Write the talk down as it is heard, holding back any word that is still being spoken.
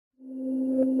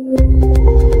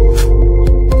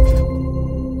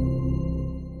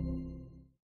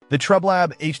The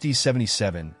TREBLAB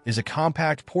HD77 is a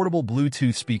compact portable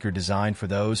Bluetooth speaker designed for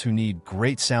those who need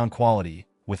great sound quality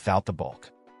without the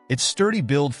bulk. Its sturdy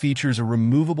build features a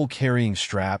removable carrying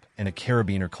strap and a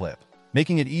carabiner clip,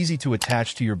 making it easy to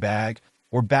attach to your bag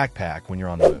or backpack when you're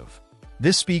on the move.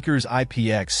 This speaker's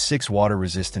IPX6 water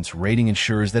resistance rating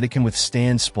ensures that it can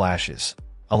withstand splashes,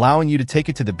 allowing you to take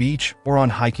it to the beach or on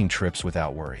hiking trips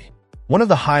without worry. One of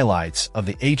the highlights of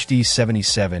the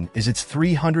HD77 is its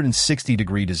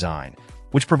 360-degree design,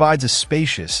 which provides a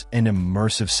spacious and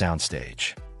immersive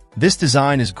soundstage. This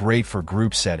design is great for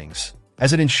group settings,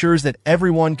 as it ensures that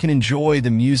everyone can enjoy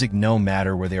the music no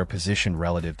matter where they are positioned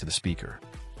relative to the speaker.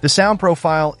 The sound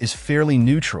profile is fairly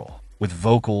neutral, with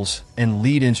vocals and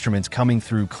lead instruments coming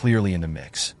through clearly in the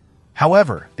mix.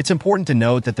 However, it's important to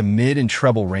note that the mid and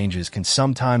treble ranges can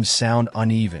sometimes sound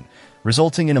uneven,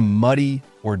 resulting in a muddy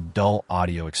or dull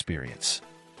audio experience.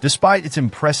 Despite its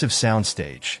impressive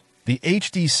soundstage, the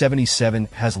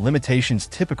HD77 has limitations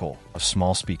typical of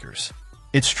small speakers.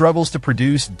 It struggles to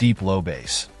produce deep low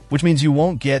bass, which means you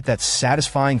won't get that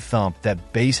satisfying thump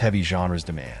that bass-heavy genres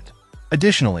demand.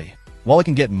 Additionally, while it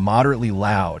can get moderately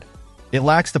loud, it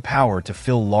lacks the power to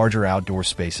fill larger outdoor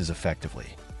spaces effectively.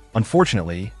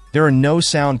 Unfortunately, there are no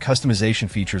sound customization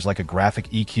features like a graphic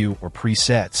EQ or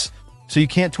presets, so you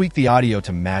can't tweak the audio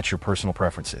to match your personal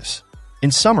preferences.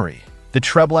 In summary, the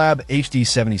TREBLAB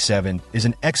HD77 is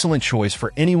an excellent choice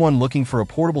for anyone looking for a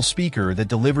portable speaker that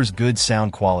delivers good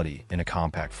sound quality in a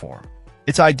compact form.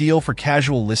 It's ideal for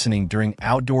casual listening during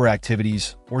outdoor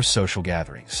activities or social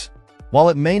gatherings. While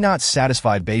it may not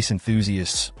satisfy bass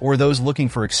enthusiasts or those looking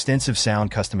for extensive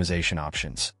sound customization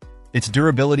options, its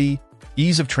durability,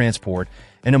 ease of transport,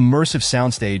 and immersive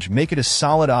soundstage make it a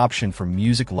solid option for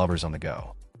music lovers on the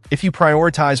go. If you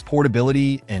prioritize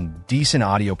portability and decent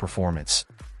audio performance,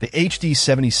 the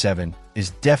HD77 is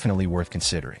definitely worth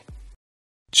considering.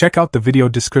 Check out the video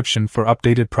description for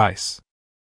updated price.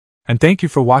 And thank you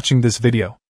for watching this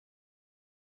video.